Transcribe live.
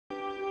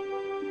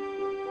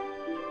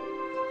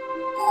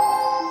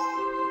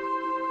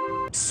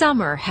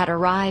Summer had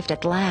arrived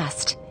at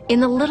last in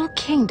the little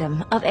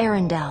kingdom of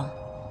Arendelle.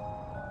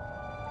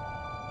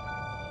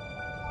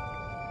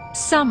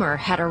 Summer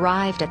had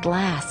arrived at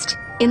last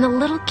in the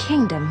little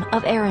kingdom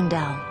of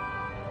Arendelle.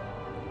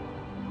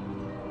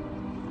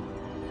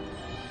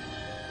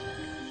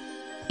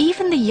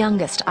 Even the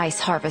youngest ice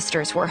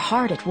harvesters were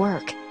hard at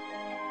work.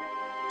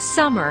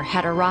 Summer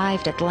had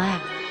arrived at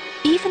last.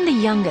 Even the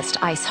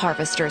youngest ice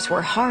harvesters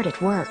were hard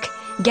at work,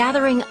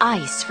 gathering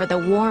ice for the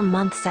warm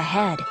months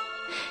ahead.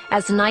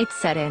 As night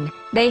set in,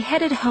 they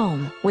headed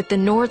home with the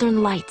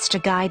northern lights to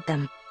guide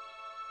them.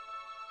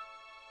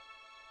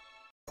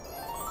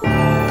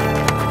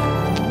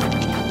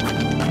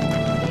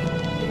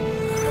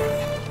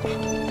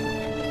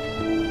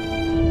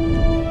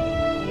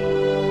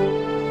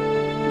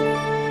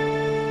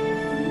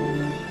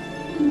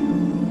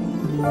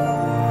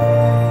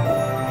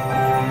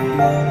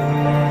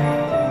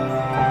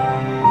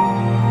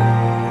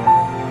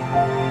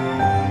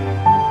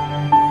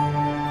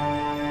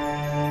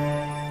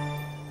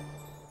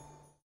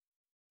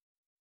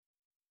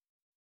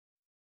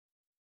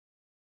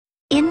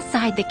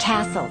 Inside the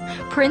castle,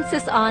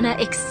 Princess Anna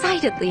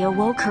excitedly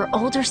awoke her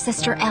older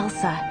sister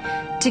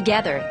Elsa.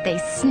 Together, they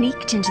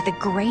sneaked into the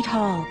Great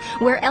Hall,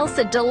 where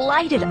Elsa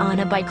delighted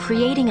Anna by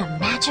creating a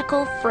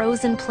magical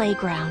frozen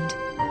playground.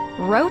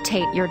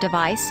 Rotate your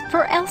device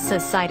for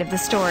Elsa's side of the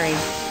story.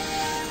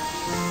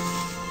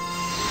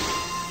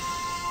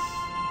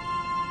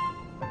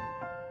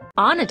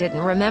 Anna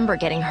didn't remember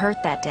getting hurt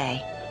that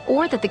day,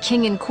 or that the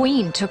king and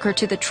queen took her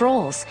to the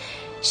trolls.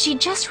 She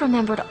just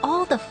remembered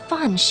all the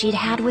fun she'd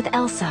had with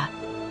Elsa.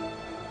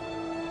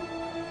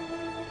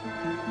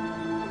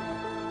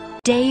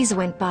 Days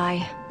went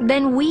by,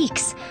 then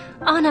weeks.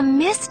 Anna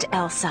missed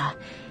Elsa.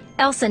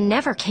 Elsa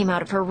never came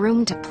out of her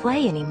room to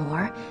play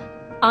anymore.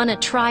 Anna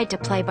tried to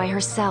play by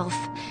herself,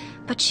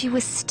 but she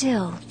was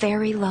still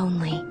very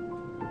lonely.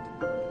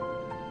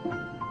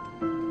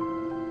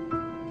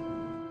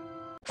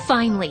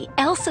 Finally,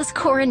 Elsa's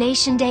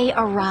coronation day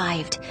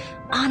arrived.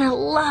 Anna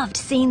loved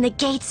seeing the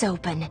gates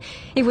open.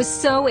 It was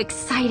so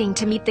exciting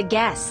to meet the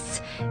guests,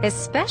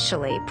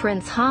 especially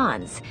Prince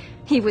Hans.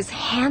 He was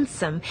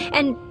handsome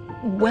and,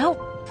 well,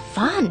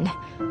 fun.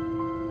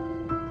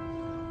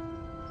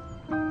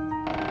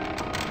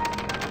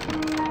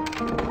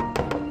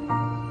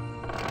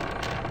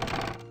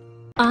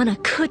 Anna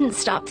couldn't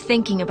stop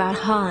thinking about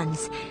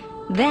Hans.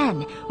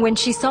 Then, when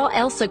she saw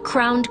Elsa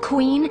crowned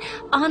queen,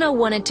 Anna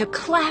wanted to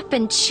clap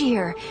and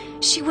cheer.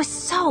 She was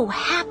so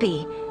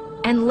happy.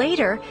 And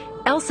later,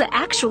 Elsa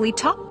actually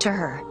talked to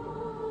her.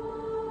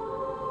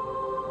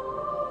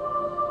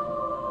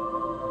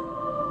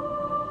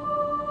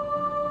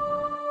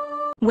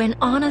 When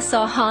Anna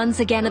saw Hans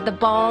again at the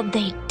ball,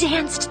 they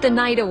danced the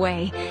night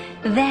away.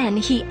 Then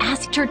he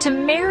asked her to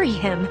marry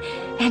him.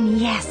 And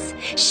yes,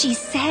 she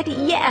said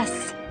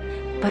yes.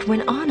 But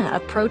when Anna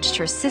approached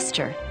her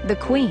sister, the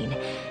queen,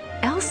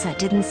 Elsa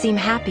didn't seem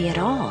happy at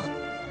all.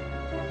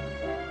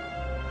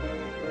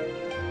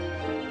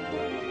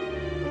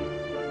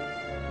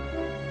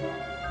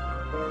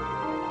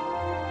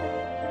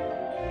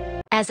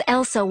 As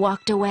Elsa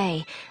walked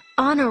away,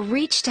 Anna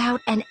reached out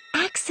and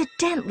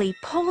accidentally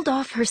pulled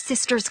off her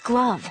sister's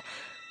glove.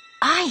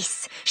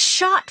 Ice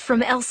shot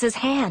from Elsa's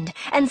hand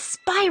and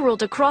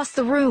spiraled across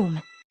the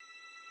room.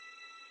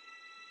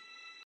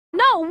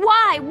 No,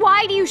 why?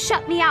 Why do you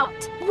shut me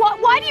out?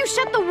 Why do you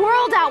shut the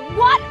world out?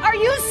 What are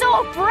you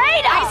so afraid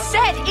of? I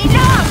said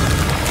enough!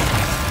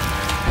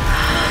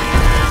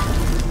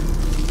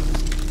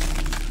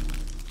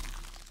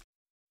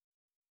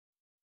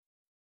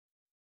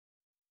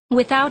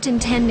 Without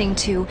intending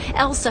to,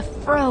 Elsa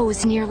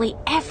froze nearly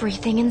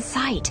everything in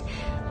sight.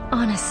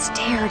 Anna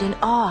stared in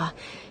awe.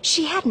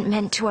 She hadn't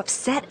meant to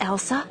upset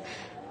Elsa.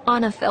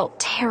 Anna felt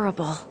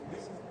terrible.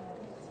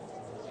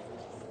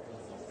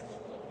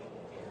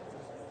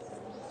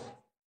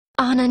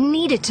 Anna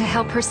needed to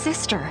help her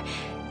sister,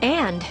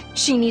 and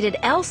she needed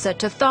Elsa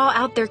to thaw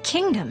out their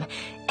kingdom.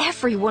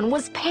 Everyone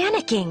was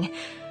panicking.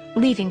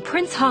 Leaving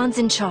Prince Hans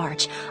in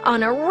charge,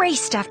 Anna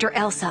raced after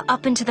Elsa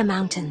up into the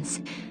mountains.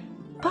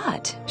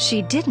 But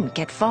she didn't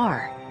get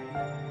far.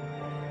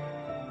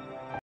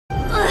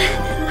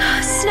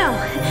 Snow.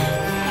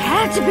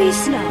 Had to be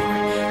snow.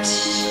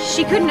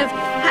 She couldn't have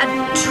had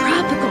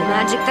tropical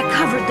magic that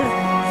covered the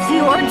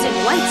fjords in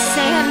white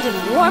sand and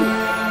warm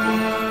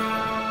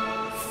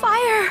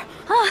fire.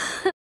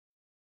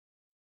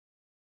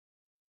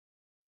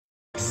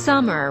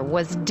 Summer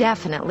was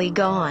definitely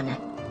gone.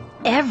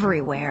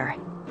 Everywhere.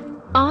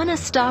 Anna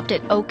stopped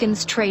at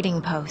Oaken's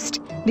trading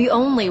post, the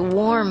only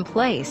warm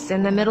place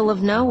in the middle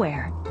of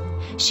nowhere.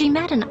 She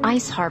met an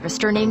ice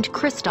harvester named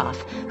Kristoff,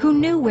 who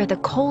knew where the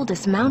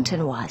coldest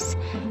mountain was,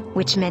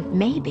 which meant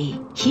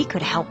maybe he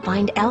could help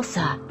find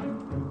Elsa.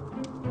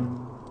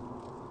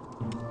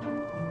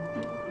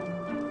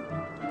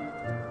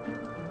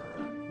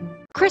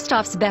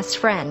 Kristoff's best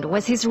friend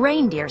was his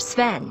reindeer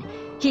Sven.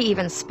 He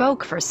even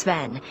spoke for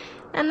Sven.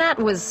 And that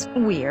was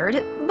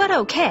weird, but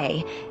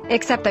okay,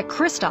 except that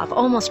Kristoff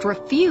almost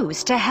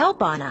refused to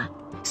help Anna.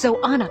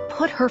 so Anna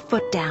put her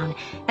foot down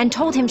and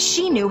told him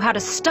she knew how to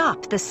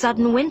stop the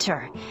sudden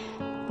winter.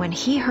 When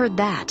he heard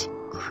that,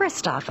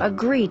 Kristoff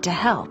agreed to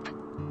help.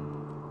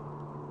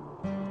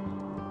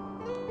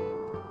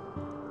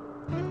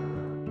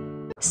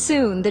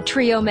 Soon, the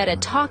trio met a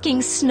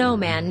talking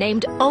snowman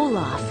named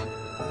Olaf.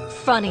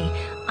 Funny,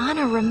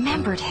 Anna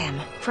remembered him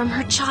from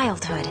her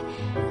childhood.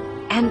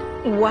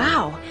 And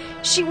wow,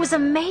 she was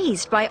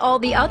amazed by all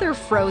the other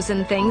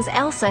frozen things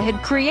Elsa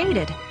had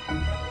created.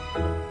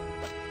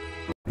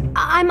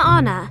 I'm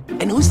Anna.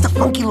 And who's the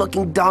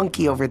funky-looking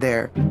donkey over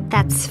there?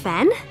 That's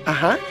Sven?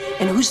 Uh-huh.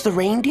 And who's the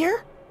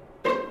reindeer?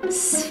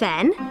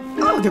 Sven?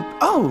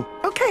 Oh,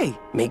 okay.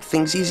 Make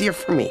things easier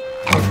for me.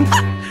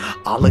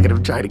 Oh, look at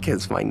him try to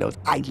kiss my nose.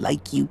 I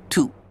like you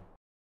too.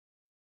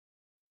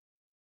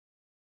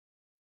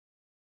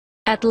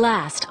 At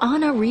last,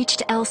 Anna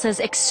reached Elsa's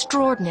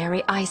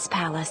extraordinary ice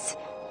palace.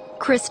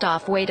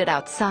 Kristoff waited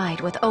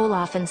outside with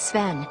Olaf and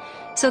Sven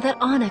so that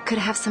Anna could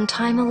have some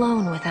time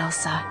alone with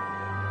Elsa.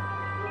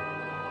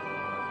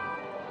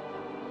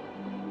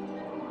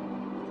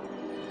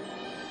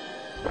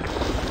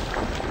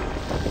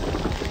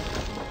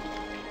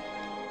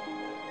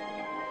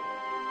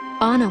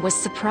 Anna was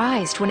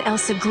surprised when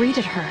Elsa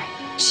greeted her.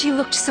 She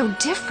looked so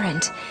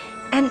different.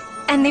 And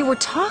they were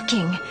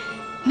talking.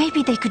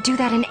 Maybe they could do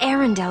that in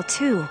Arendelle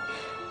too.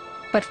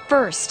 But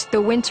first, the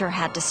winter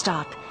had to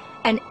stop,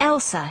 and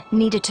Elsa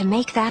needed to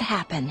make that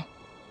happen.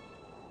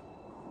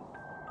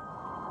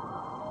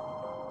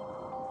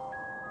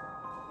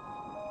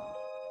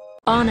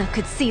 Anna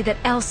could see that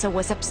Elsa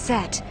was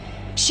upset.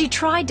 She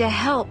tried to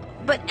help,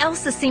 but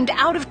Elsa seemed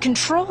out of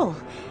control.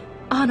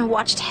 Anna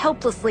watched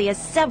helplessly as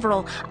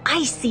several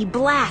icy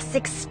blasts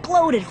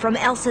exploded from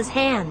Elsa's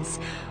hands.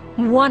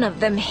 One of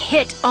them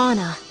hit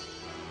Anna.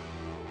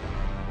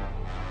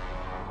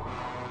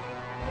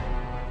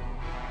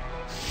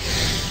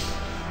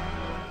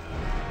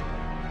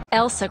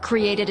 Elsa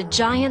created a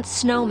giant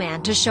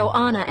snowman to show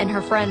Anna and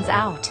her friends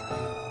out.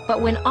 But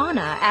when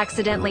Anna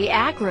accidentally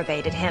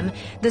aggravated him,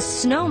 the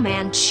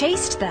snowman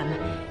chased them.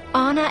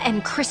 Anna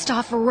and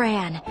Kristoff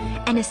ran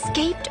and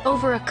escaped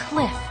over a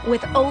cliff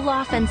with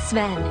Olaf and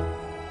Sven.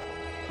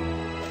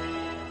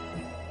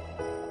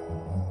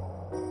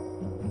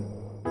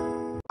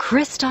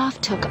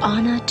 Kristoff took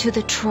Anna to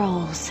the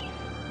trolls.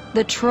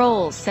 The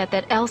trolls said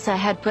that Elsa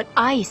had put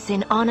ice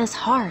in Anna's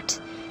heart.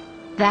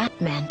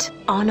 That meant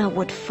Anna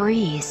would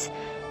freeze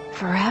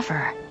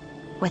forever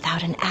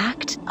without an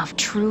act of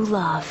true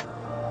love.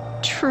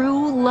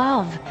 True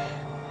love.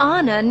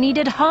 Anna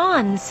needed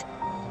Hans.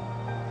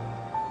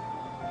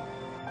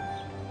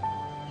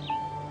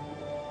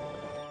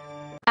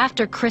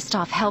 After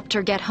Kristoff helped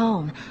her get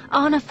home,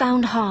 Anna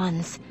found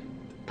Hans.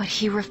 But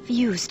he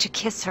refused to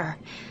kiss her.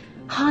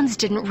 Hans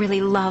didn't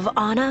really love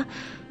Anna.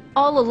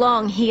 All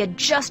along, he had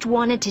just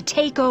wanted to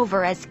take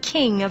over as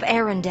king of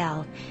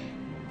Arendelle.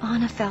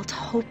 Anna felt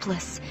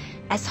hopeless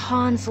as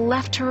Hans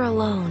left her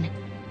alone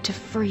to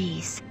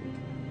freeze.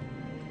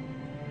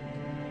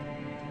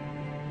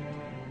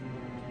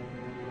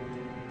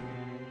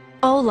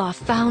 Olaf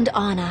found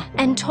Anna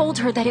and told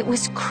her that it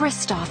was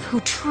Kristoff who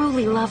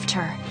truly loved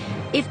her.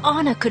 If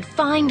Anna could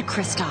find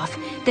Kristoff,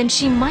 then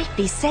she might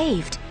be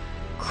saved.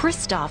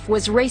 Kristoff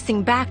was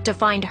racing back to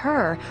find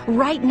her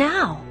right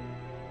now.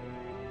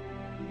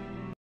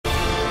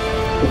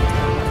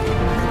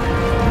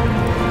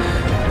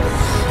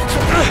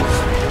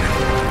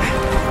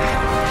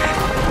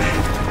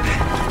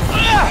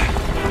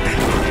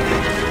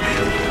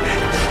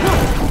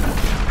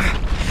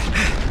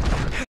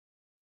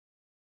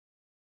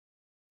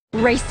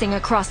 Racing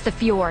across the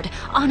fjord,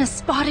 Anna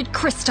spotted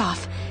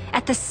Kristoff.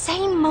 At the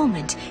same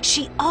moment,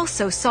 she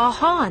also saw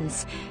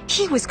Hans.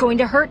 He was going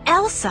to hurt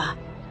Elsa.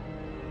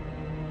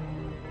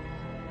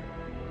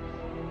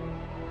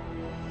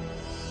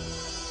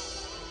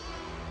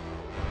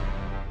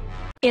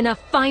 In a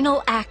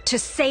final act to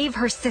save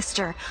her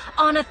sister,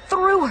 Anna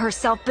threw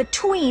herself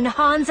between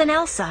Hans and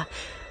Elsa.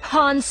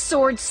 Hans'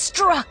 sword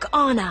struck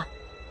Anna.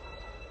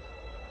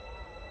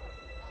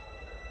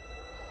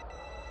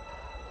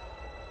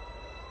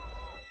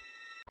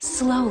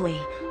 Slowly,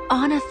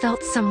 Anna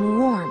felt some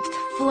warmth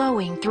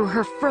flowing through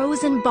her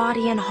frozen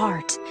body and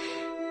heart.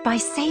 By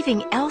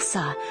saving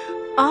Elsa,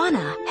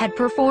 Anna had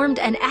performed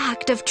an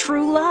act of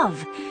true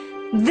love.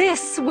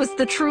 This was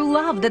the true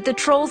love that the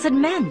trolls had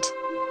meant.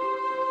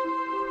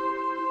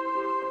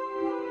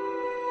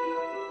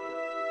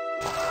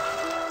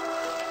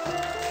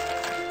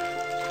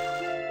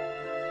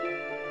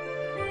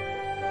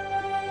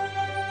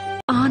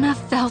 Anna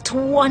felt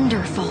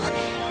wonderful.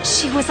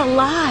 She was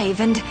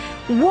alive and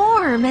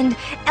warm, and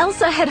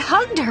Elsa had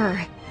hugged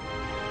her.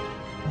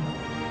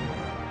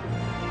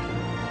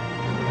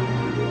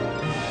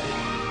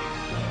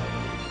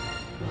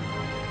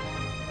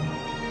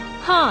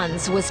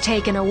 Hans was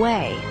taken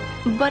away,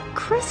 but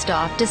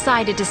Kristoff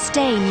decided to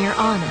stay near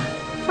Anna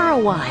for a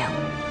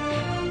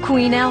while.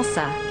 Queen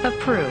Elsa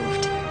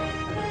approved.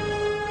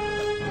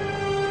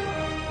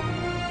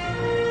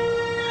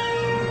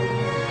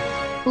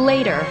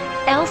 Later,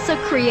 Elsa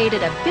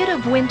created a bit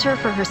of winter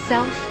for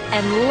herself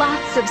and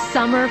lots of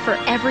summer for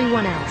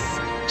everyone else.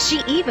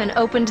 She even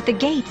opened the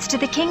gates to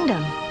the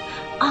kingdom.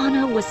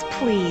 Anna was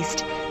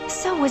pleased,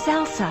 so was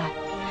Elsa.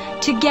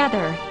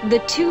 Together, the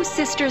two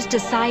sisters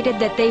decided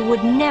that they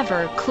would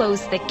never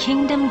close the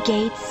kingdom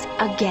gates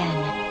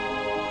again.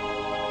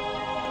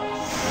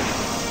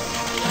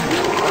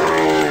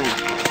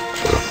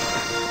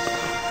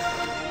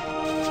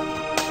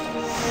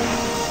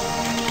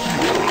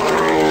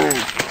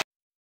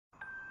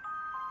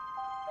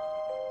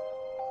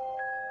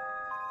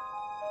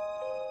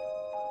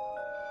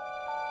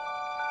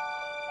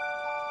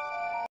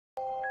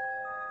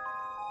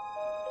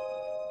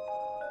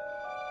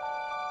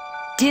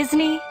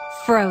 Disney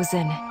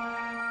Frozen.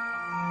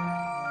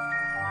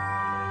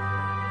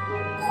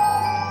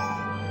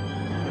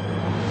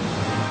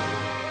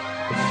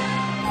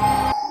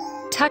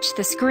 Touch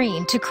the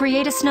screen to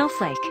create a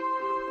snowflake.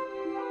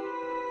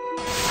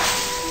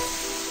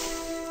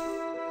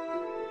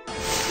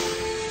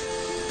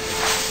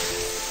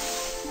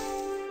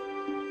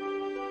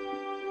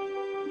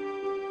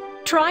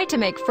 Try to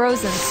make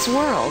frozen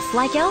swirls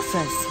like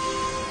Elsa's.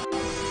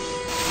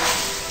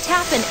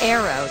 Tap an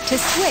arrow to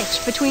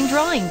switch between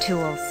drawing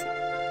tools.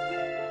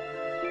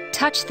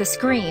 Touch the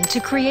screen to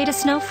create a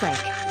snowflake.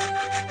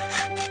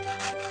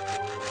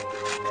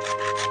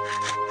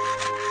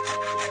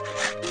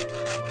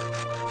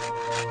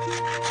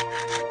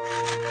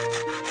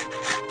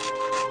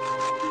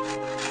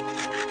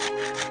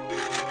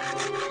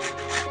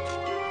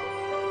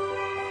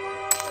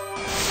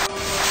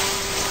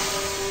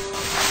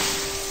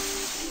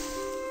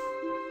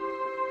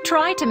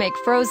 Try to make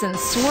frozen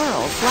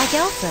swirls like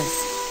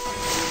Elsa's.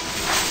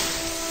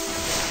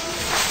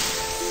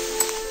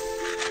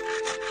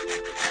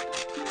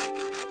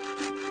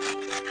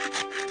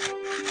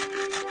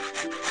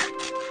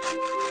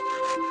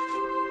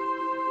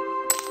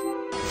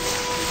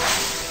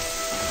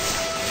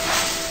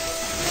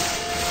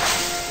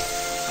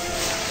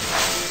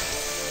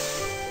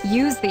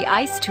 Use the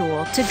ice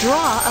tool to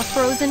draw a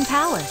frozen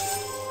palace.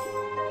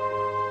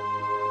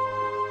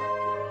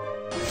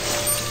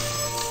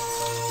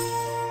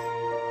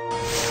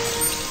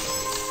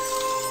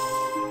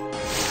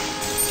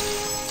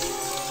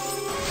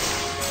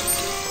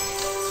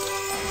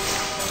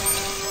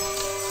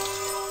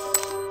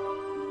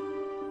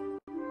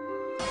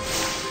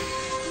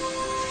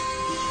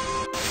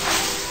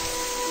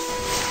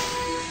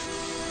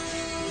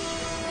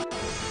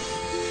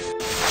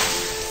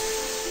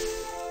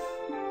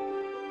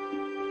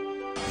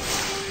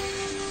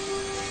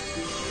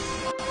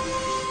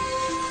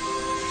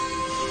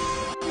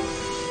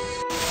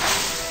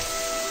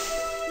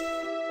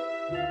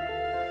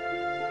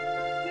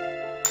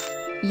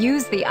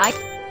 Use the eye.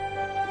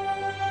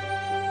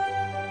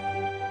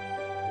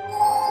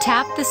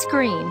 Tap the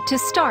screen to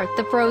start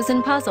the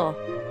frozen puzzle.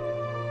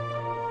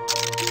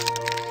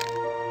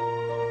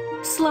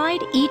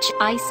 Slide each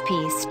ice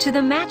piece to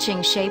the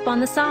matching shape on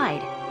the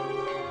side.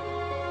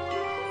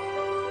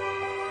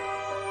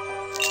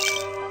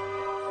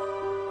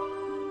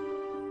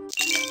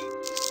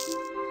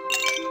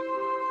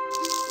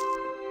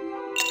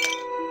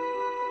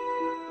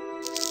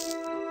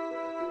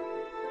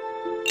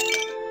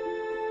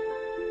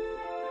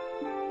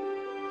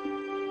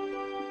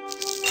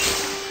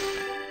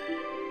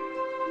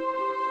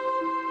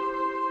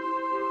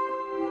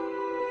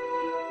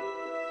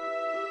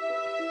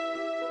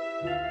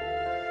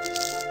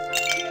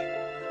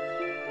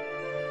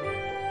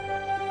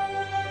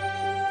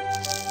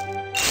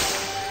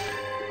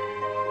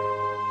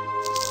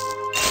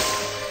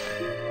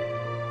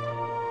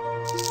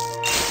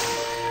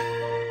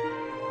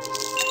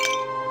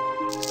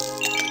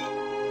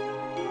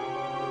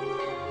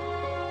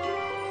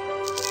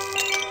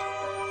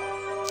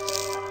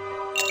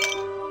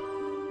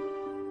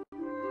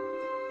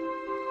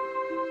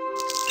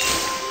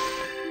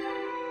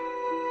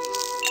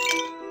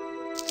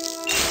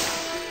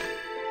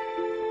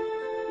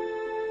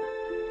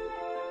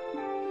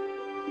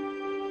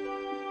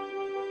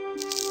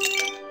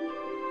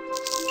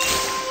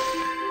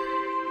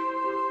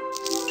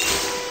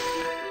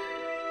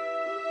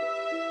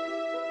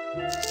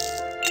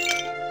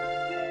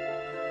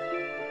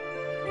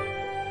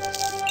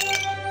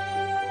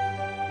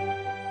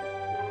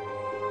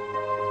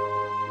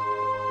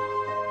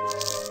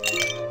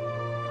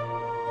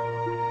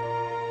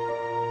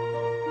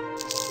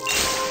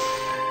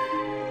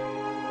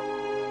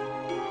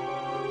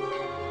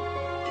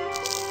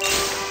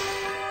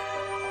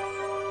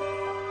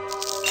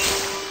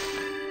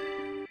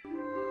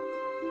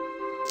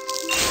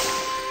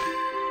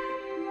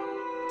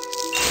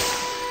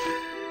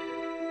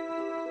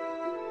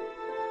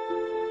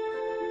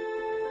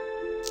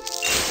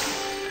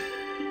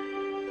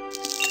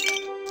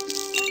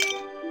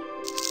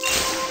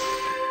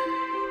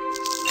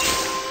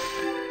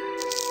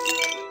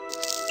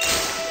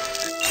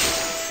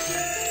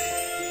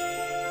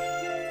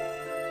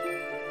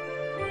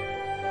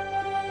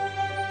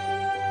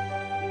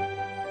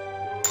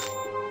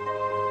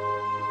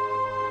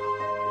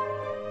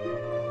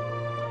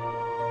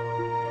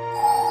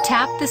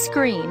 Tap the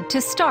screen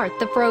to start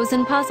the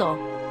frozen puzzle.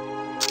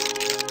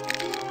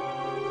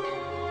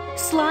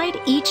 Slide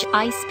each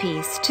ice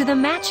piece to the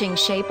matching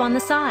shape on the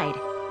side.